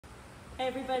Hey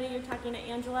everybody, you're talking to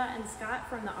Angela and Scott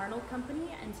from the Arnold Company,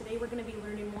 and today we're going to be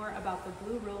learning more about the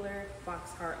Blue Roller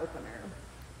Boxcar Opener.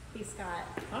 Hey Scott.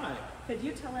 Hi. Could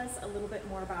you tell us a little bit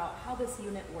more about how this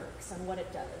unit works and what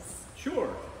it does?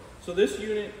 Sure. So this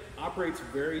unit operates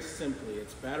very simply.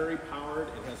 It's battery powered,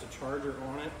 it has a charger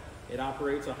on it. It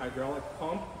operates a hydraulic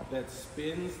pump that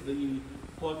spins the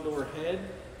plug door head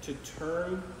to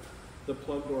turn the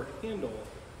plug door handle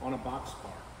on a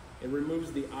boxcar. It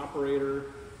removes the operator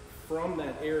from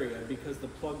that area because the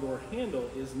plug door handle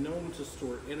is known to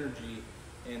store energy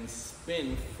and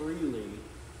spin freely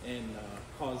and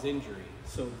cause injury.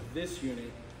 So this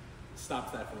unit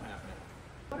stops that from happening.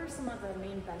 What are some of the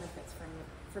main benefits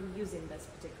from using this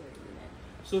particular unit?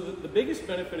 So the biggest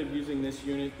benefit of using this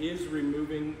unit is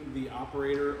removing the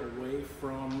operator away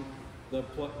from the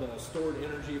stored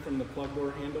energy from the plug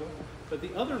door handle. But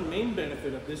the other main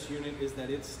benefit of this unit is that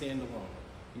it's standalone.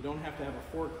 You don't have to have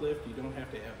a forklift, you don't have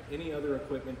to have any other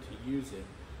equipment to use it.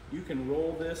 You can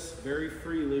roll this very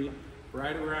freely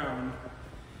right around,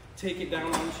 take it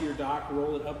down onto your dock,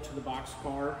 roll it up to the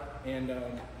boxcar, and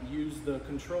use the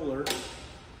controller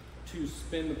to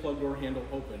spin the plug door handle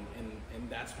open, and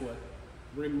that's what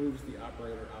removes the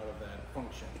operator out of that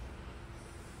function.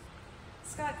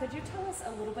 Scott, could you tell us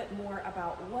a little bit more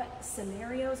about what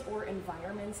scenarios or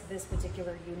environments this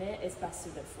particular unit is best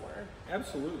suited for?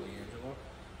 Absolutely, Angela.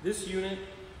 This unit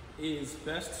is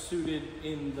best suited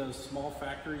in the small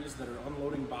factories that are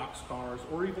unloading boxcars,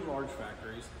 or even large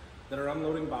factories that are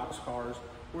unloading boxcars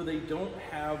where they don't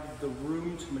have the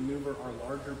room to maneuver our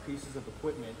larger pieces of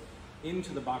equipment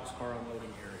into the boxcar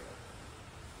unloading area.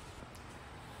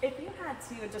 If you had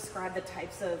to describe the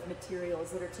types of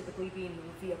materials that are typically being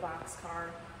moved via boxcar,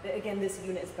 that again this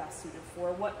unit is best suited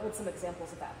for, what would some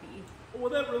examples of that be?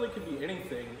 Well, that really could be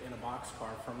anything in a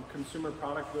boxcar, from consumer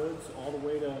product goods all the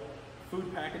way to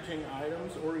food packaging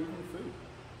items or even